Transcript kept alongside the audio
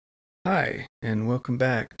Hi, and welcome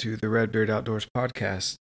back to the Redbeard Outdoors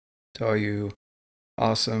podcast. To all you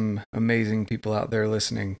awesome, amazing people out there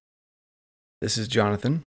listening, this is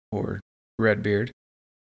Jonathan, or Redbeard,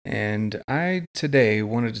 and I today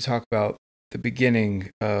wanted to talk about the beginning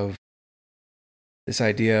of this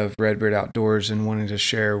idea of Redbeard Outdoors and wanting to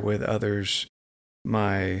share with others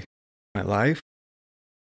my life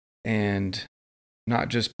and not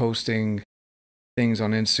just posting things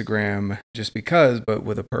on Instagram just because, but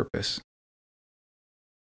with a purpose.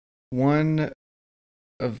 One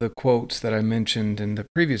of the quotes that I mentioned in the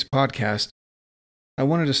previous podcast, I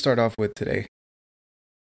wanted to start off with today.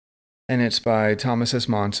 And it's by Thomas S.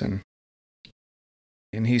 Monson.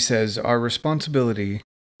 And he says, "Our responsibility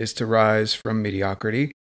is to rise from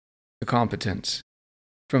mediocrity to competence,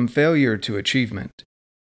 from failure to achievement.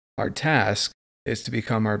 Our task is to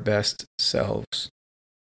become our best selves.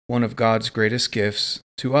 One of God's greatest gifts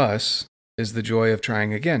to us is the joy of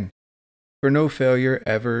trying again, for no failure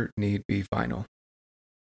ever need be final."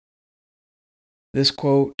 This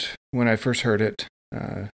quote, when I first heard it,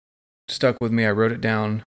 stuck with me. I wrote it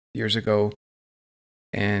down years ago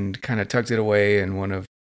and kind of tucked it away in one of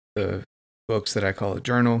the books that I call a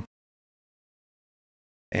journal,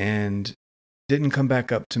 and didn't come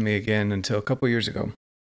back up to me again until a couple years ago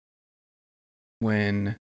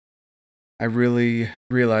when I really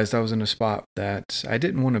realized I was in a spot that I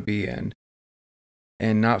didn't want to be in,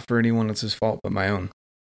 and not for anyone else's fault but my own.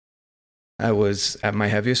 I was at my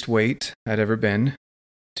heaviest weight I'd ever been,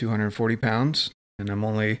 240 pounds, and I'm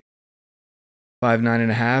only 5'9" and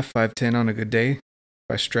a half, 5'10" on a good day if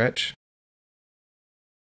I stretch.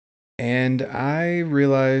 And I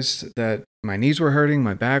realized that my knees were hurting,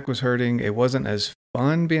 my back was hurting. It wasn't as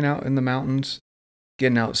fun being out in the mountains,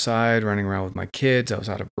 getting outside, running around with my kids. I was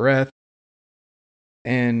out of breath.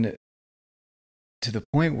 And to the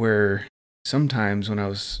point where sometimes when I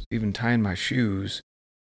was even tying my shoes,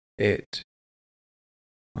 I'm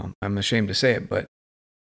ashamed to say it, but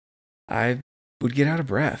I would get out of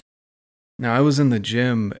breath. Now, I was in the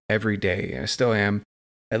gym every day. I still am,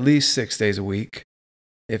 at least 6 days a week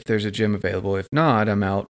if there's a gym available. If not, I'm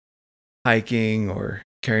out hiking or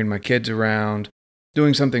carrying my kids around,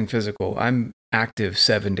 doing something physical. I'm active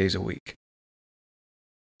 7 days a week.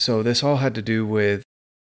 So this all had to do with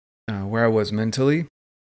where I was mentally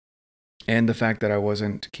and the fact that I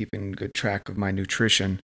wasn't keeping good track of my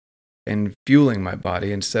nutrition and fueling my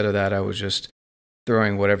body. Instead of that, I was just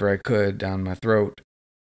throwing whatever I could down my throat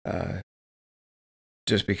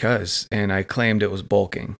just because. And I claimed it was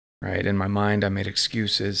bulking, right? In my mind, I made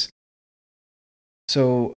excuses.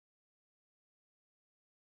 So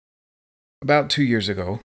about 2 years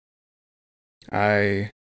ago,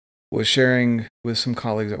 I was sharing with some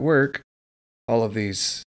colleagues at work all of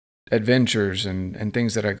these adventures and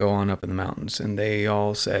things that I go on up in the mountains. And they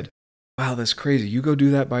all said, "Wow, that's crazy. You go do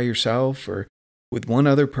that by yourself or with one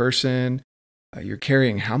other person? You're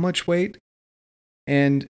carrying how much weight?"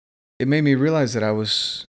 And it made me realize that I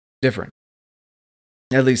was different,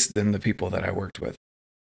 at least than the people that I worked with.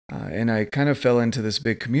 And I kind of fell into this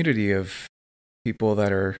big community of people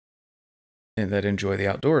that are and that enjoy the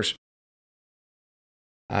outdoors.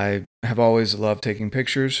 I have always loved taking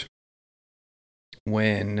pictures.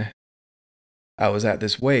 When I was at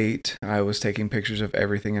this weight, I was taking pictures of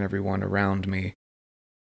everything and everyone around me,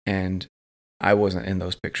 and I wasn't in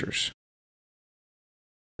those pictures.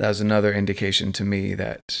 That was another indication to me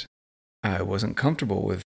that I wasn't comfortable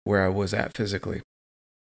with where I was at physically.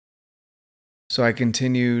 So I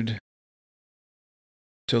continued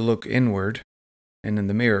to look inward and in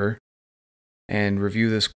the mirror and review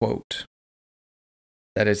this quote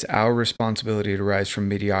that it's our responsibility to rise from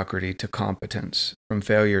mediocrity to competence, from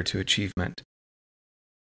failure to achievement.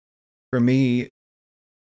 For me,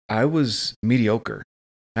 I was mediocre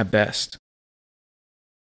at best.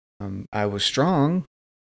 I was strong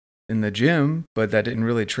in the gym, but that didn't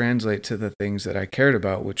really translate to the things that I cared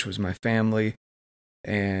about, which was my family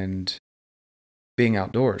and being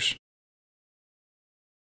outdoors.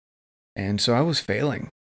 And so I was failing,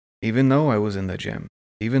 even though I was in the gym,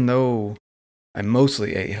 even though I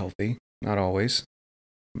mostly ate healthy, not always.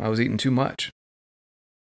 I was eating too much.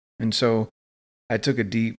 And so I took a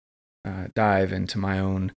deep dive into my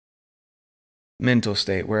own mental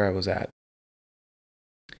state, where I was at.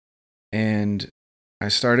 And I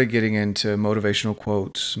started getting into motivational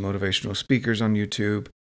quotes, motivational speakers on YouTube.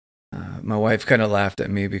 My wife kind of laughed at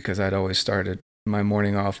me because I'd always started my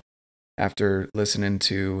morning off after listening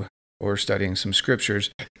to or studying some scriptures.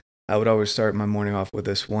 I would always start my morning off with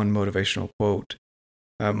this one motivational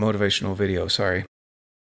video,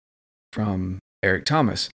 from Eric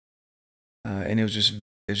Thomas. And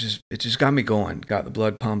it it just got me going, got the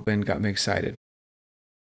blood pumping, got me excited.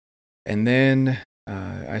 And then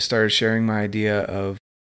I started sharing my idea of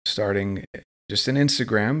starting just an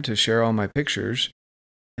Instagram to share all my pictures,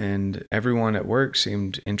 and everyone at work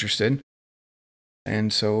seemed interested.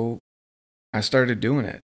 And so I started doing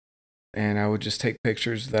it. And I would just take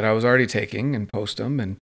pictures that I was already taking and post them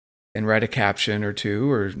and write a caption or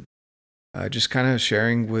two, or just kind of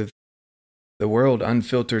sharing with the world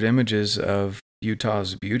unfiltered images of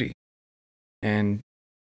Utah's beauty and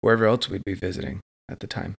wherever else we'd be visiting at the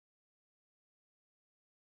time.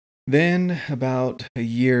 Then, about a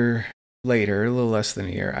year later, a little less than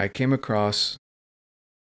a year, I came across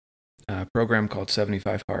a program called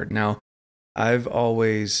 75 Hard. Now, I've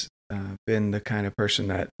always been the kind of person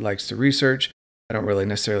that likes to research. I don't really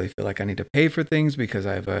necessarily feel like I need to pay for things because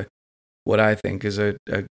I have what I think is a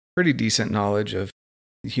pretty decent knowledge of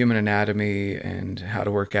human anatomy and how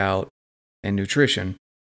to work out and nutrition.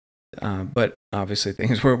 But obviously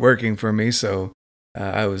things weren't working for me, so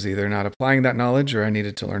I was either not applying that knowledge or I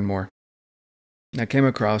needed to learn more. And I came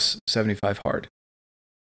across 75 Hard.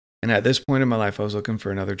 And at this point in my life, I was looking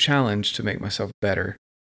for another challenge to make myself better.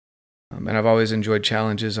 And I've always enjoyed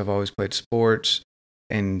challenges. I've always played sports,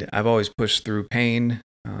 and I've always pushed through pain,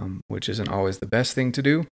 which isn't always the best thing to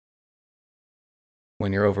do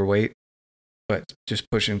when you're overweight, but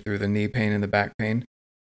just pushing through the knee pain and the back pain.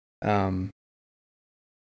 I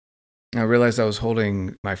realized I was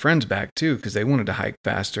holding my friends back too because they wanted to hike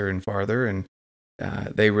faster and farther, and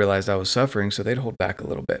they realized I was suffering, so they'd hold back a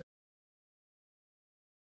little bit.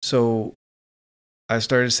 So I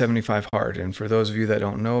started 75 Hard, and for those of you that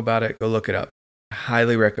don't know about it, go look it up. I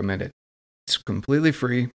highly recommend it. It's completely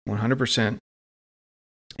free, 100%.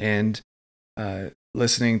 And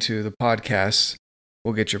listening to the podcasts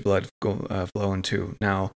will get your blood flowing too.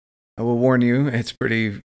 Now, I will warn you, it's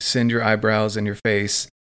pretty send your eyebrows in your face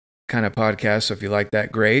kind of podcast. So if you like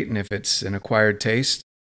that, great. And if it's an acquired taste,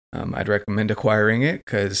 I'd recommend acquiring it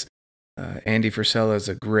because Andy Frisella is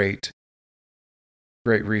a great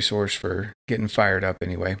resource for getting fired up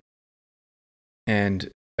anyway and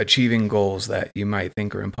achieving goals that you might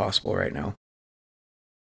think are impossible right now.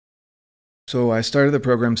 So I started the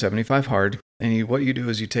program 75 Hard, and what you do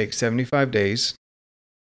is you take 75 days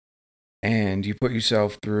and you put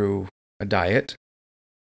yourself through a diet.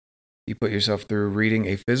 You put yourself through reading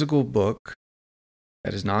a physical book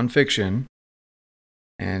that is nonfiction,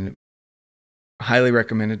 and highly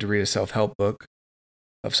recommended to read a self-help book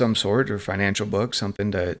of some sort or financial book,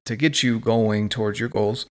 something to get you going towards your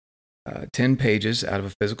goals. 10 pages out of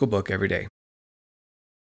a physical book every day.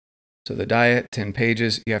 So the diet, 10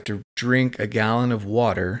 pages, you have to drink a gallon of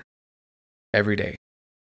water every day.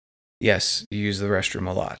 Yes, you use the restroom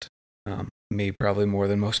a lot. Me probably more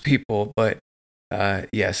than most people, but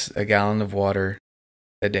yes, a gallon of water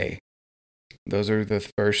a day. Those are the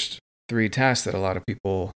first 3 tasks that a lot of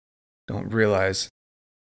people don't realize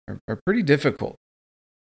are pretty difficult.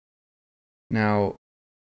 Now,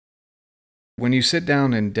 when you sit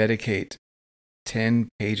down and dedicate 10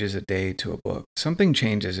 pages a day to a book, something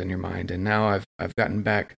changes in your mind. And now I've gotten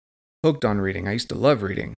back hooked on reading. I used to love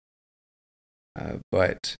reading.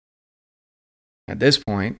 But at this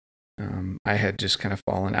point, I had just kind of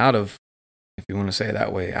fallen out of, if you want to say it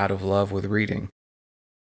that way, out of love with reading.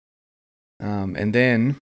 And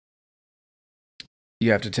then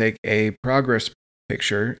you have to take a progress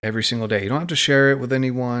picture every single day. You don't have to share it with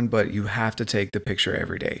anyone, but you have to take the picture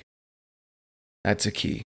every day. That's a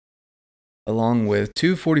key. Along with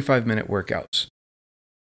 2 45-minute workouts.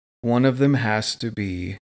 One of them has to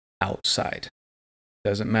be outside.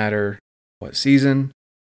 Doesn't matter what season,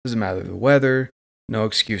 doesn't matter the weather, no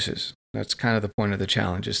excuses. That's kind of the point of the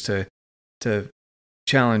challenge, is to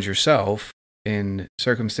challenge yourself in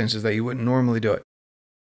circumstances that you wouldn't normally do it.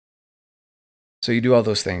 So you do all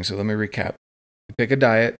those things. So let me recap. You pick a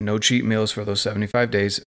diet, no cheat meals for those 75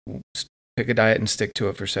 days. Pick a diet and stick to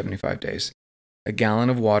it for 75 days. A gallon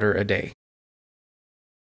of water a day.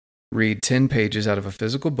 Read 10 pages out of a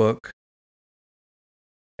physical book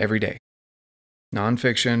every day.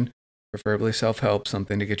 Nonfiction, preferably self-help,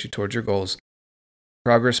 something to get you towards your goals.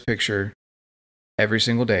 Progress picture every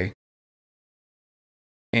single day.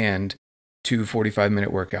 And 2 45-minute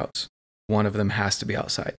workouts. One of them has to be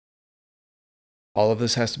outside. All of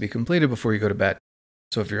this has to be completed before you go to bed.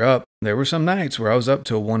 So if you're up, there were some nights where I was up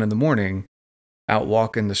till 1 a.m, out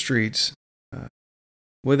walking the streets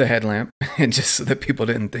with a headlamp, and just so that people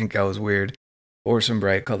didn't think I was weird, or some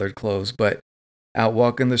bright colored clothes, but out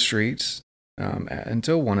walking the streets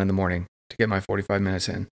until 1 a.m. to get my 45 minutes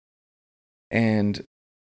in. And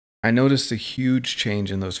I noticed a huge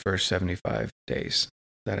change in those first 75 days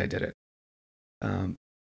that I did it.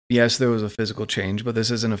 yes, there was a physical change, but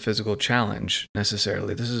this isn't a physical challenge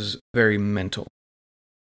necessarily. This is very mental,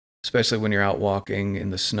 especially when you're out walking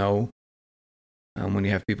in the snow. When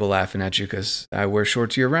you have people laughing at you, because I wear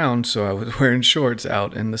shorts year round, so I was wearing shorts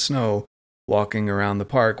out in the snow, walking around the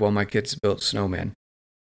park while my kids built snowmen.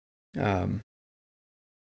 Um,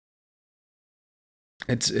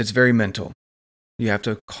 it's very mental. You have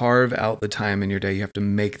to carve out the time in your day. You have to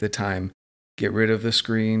make the time, get rid of the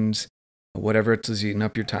screens, whatever it is eating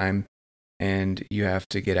up your time, and you have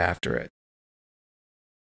to get after it.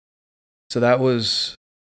 So that was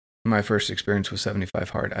my first experience with 75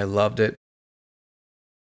 Hard. I loved it.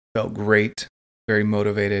 Felt great, very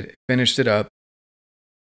motivated. Finished it up.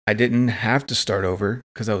 I didn't have to start over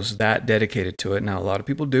because I was that dedicated to it. Now, a lot of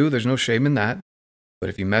people do. There's no shame in that. But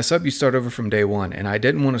if you mess up, you start over from day one. And I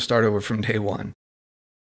didn't want to start over from day one.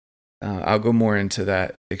 I'll go more into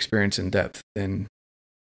that experience in depth in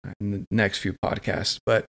the next few podcasts.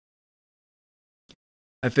 But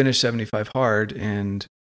I finished 75 Hard and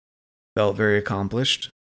felt very accomplished.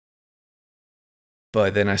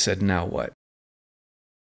 But then I said, now what?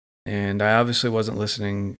 And I obviously wasn't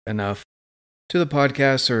listening enough to the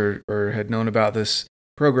podcast or had known about this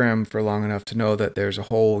program for long enough to know that there's a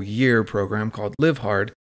whole year program called Live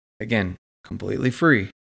Hard. Again, completely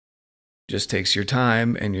free. Just takes your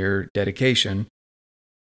time and your dedication.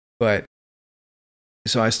 But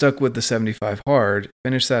so I stuck with the 75 Hard,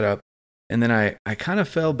 finished that up, and then I kind of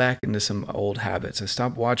fell back into some old habits. I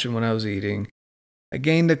stopped watching when I was eating. I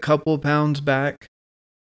gained a couple of pounds back.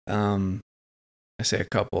 I say a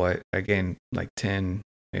couple, I gained like 10,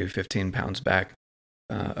 maybe 15 pounds back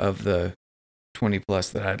of the 20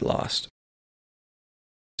 plus that I'd lost.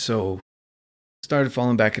 So started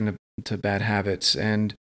falling back into bad habits.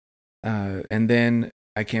 And then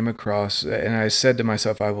I came across, and I said to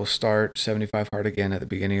myself, I will start 75 Hard again at the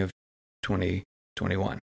beginning of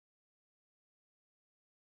 2021.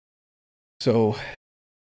 So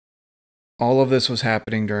all of this was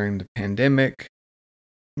happening during the pandemic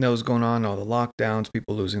that was going on, all the lockdowns,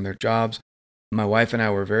 people losing their jobs. My wife and I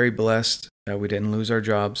were very blessed that we didn't lose our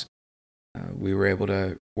jobs. We were able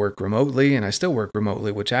to work remotely, and I still work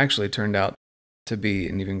remotely, which actually turned out to be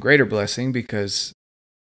an even greater blessing because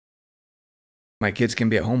my kids can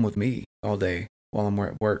be at home with me all day while I'm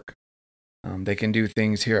at work. They can do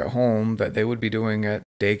things here at home that they would be doing at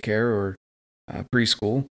daycare or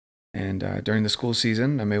preschool. And during the school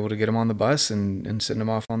season, I'm able to get them on the bus and send them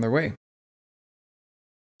off on their way.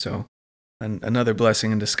 So another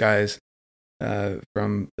blessing in disguise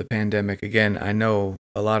from the pandemic. Again, I know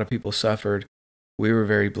a lot of people suffered. We were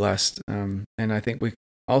very blessed. And I think we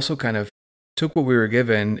also kind of took what we were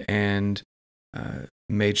given and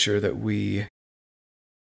made sure that we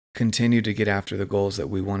continued to get after the goals that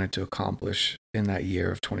we wanted to accomplish in that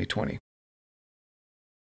year of 2020.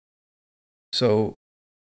 So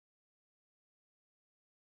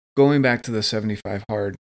going back to the 75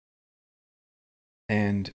 Hard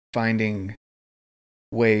and finding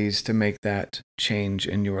ways to make that change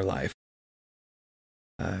in your life.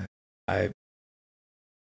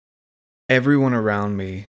 Everyone around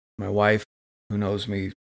me, my wife, who knows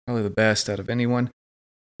me probably the best out of anyone,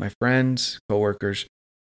 my friends, coworkers,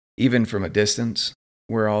 even from a distance,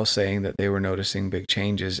 were all saying that they were noticing big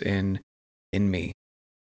changes in me.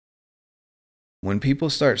 When people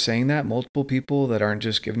start saying that, multiple people that aren't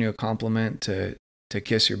just giving you a compliment to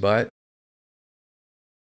kiss your butt,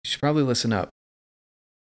 you should probably listen up.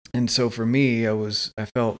 And so for me, I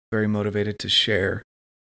felt very motivated to share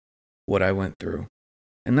what I went through.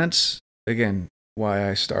 And that's, again, why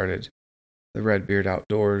I started the Redbeard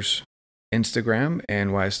Outdoors Instagram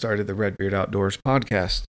and why I started the Redbeard Outdoors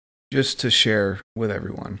podcast, just to share with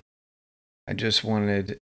everyone. I just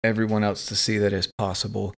wanted everyone else to see that it's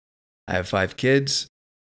possible. I have 5 kids.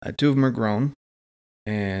 2 of them are grown,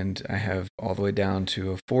 and I have all the way down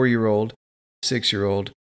to a 4-year-old,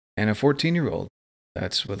 6-year-old, and a 14-year-old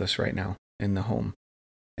that's with us right now in the home.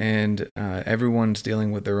 And everyone's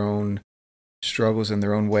dealing with their own struggles in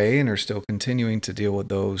their own way and are still continuing to deal with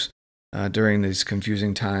those during these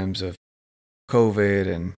confusing times of COVID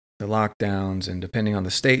and the lockdowns, and depending on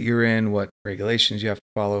the state you're in, what regulations you have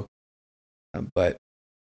to follow. But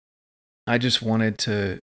I just wanted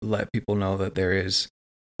to let people know that there is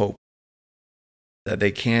hope, that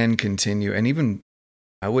they can continue, and even,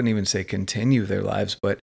 I wouldn't even say continue their lives,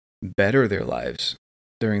 but better their lives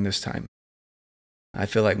during this time. I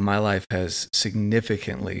feel like my life has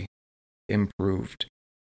significantly improved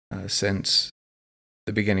since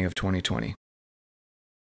the beginning of 2020.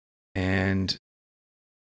 And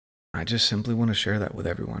I just simply want to share that with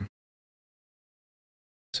everyone.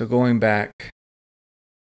 So going back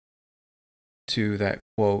to that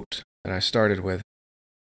quote that I started with,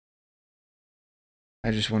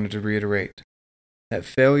 I just wanted to reiterate that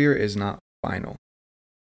failure is not final.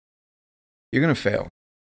 You're going to fail.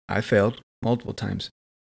 I failed multiple times.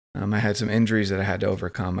 I had some injuries that I had to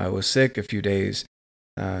overcome. I was sick a few days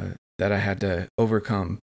that I had to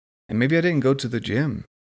overcome. And maybe I didn't go to the gym,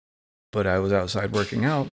 but I was outside working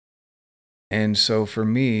out. And so for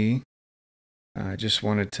me, I just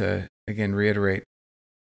wanted to, again, reiterate,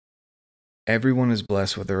 everyone is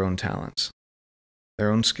blessed with their own talents,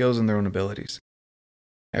 their own skills, and their own abilities.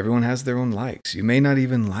 Everyone has their own likes. You may not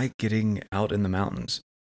even like getting out in the mountains,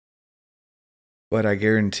 but I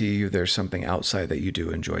guarantee you there's something outside that you do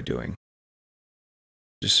enjoy doing.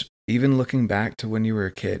 Just even looking back to when you were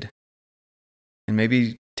a kid and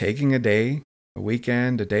maybe taking a day, a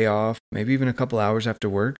weekend, a day off, maybe even a couple hours after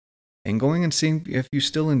work, and going and seeing if you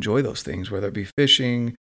still enjoy those things, whether it be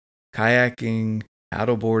fishing, kayaking,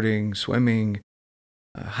 paddleboarding, swimming,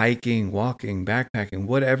 hiking, walking, backpacking,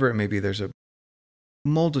 whatever it may be. There's a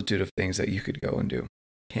multitude of things that you could go and do.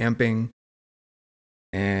 Camping.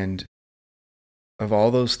 And of all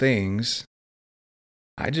those things,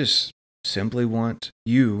 I just simply want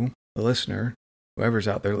you, the listener, whoever's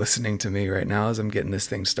out there listening to me right now as I'm getting this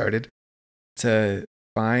thing started, to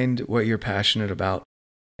find what you're passionate about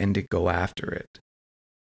and to go after it,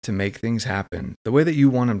 to make things happen the way that you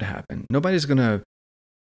want them to happen. Nobody's going to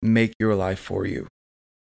make your life for you.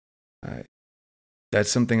 That's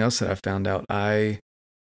something else that I found out. I,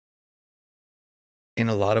 in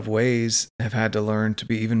a lot of ways, have had to learn to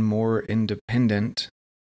be even more independent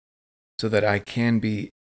so that I can be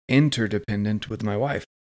interdependent with my wife.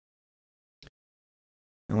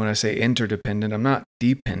 And when I say interdependent, I'm not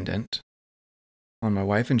dependent on my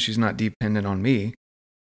wife, and she's not dependent on me.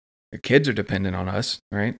 The kids are dependent on us,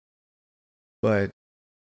 right? But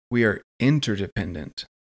we are interdependent,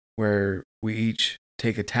 where we each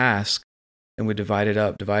take a task and we divide it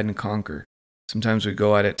up, divide and conquer. Sometimes we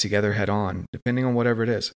go at it together head on, depending on whatever it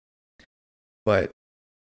is. But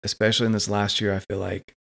especially in this last year, I feel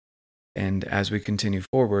like, and as we continue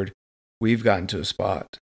forward, we've gotten to a spot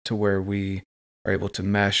to where we are able to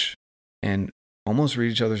mesh and almost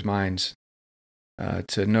read each other's minds,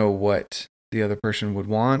 to know what the other person would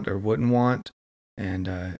want or wouldn't want. And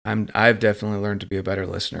I've definitely learned to be a better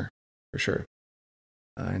listener, for sure,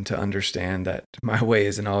 and to understand that my way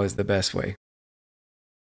isn't always the best way.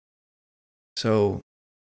 So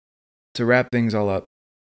to wrap things all up,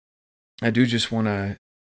 I do just want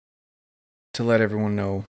to let everyone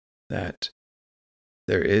know that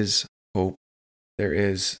there is hope, there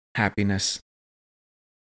is happiness,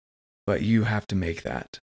 but you have to make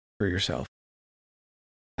that for yourself.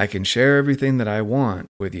 I can share everything that I want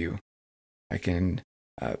with you. I can,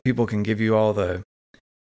 people can give you all the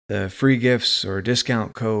free gifts or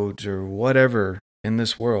discount codes or whatever in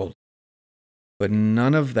this world, but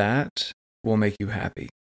none of that will make you happy.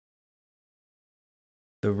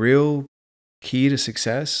 The real key to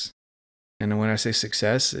success, and when I say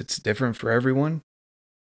success, it's different for everyone,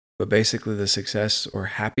 but basically the success or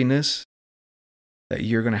happiness that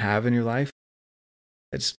you're going to have in your life,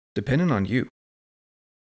 it's dependent on you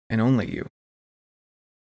and only you.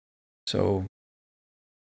 So,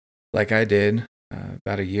 like I did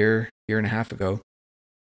about a year and a half ago,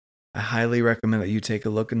 I highly recommend that you take a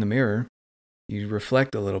look in the mirror, you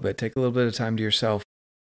reflect a little bit, take a little bit of time to yourself,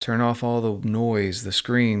 turn off all the noise, the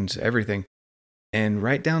screens, everything, and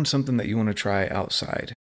write down something that you want to try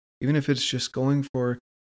outside. Even if it's just going for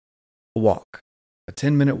a walk, a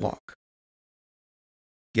 10-minute walk.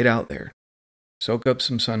 Get out there, soak up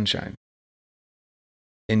some sunshine,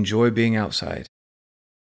 enjoy being outside,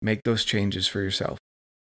 make those changes for yourself.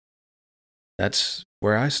 That's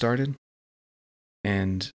where I started,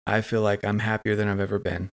 and I feel like I'm happier than I've ever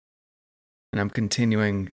been, and I'm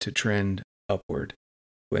continuing to trend upward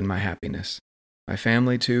in my happiness. My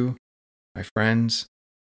family too, my friends,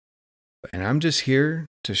 and I'm just here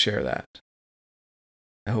to share that.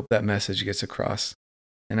 I hope that message gets across,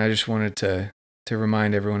 and I just wanted to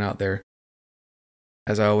remind everyone out there,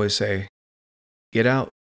 as I always say, get out,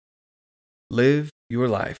 live your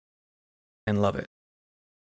life, and love it.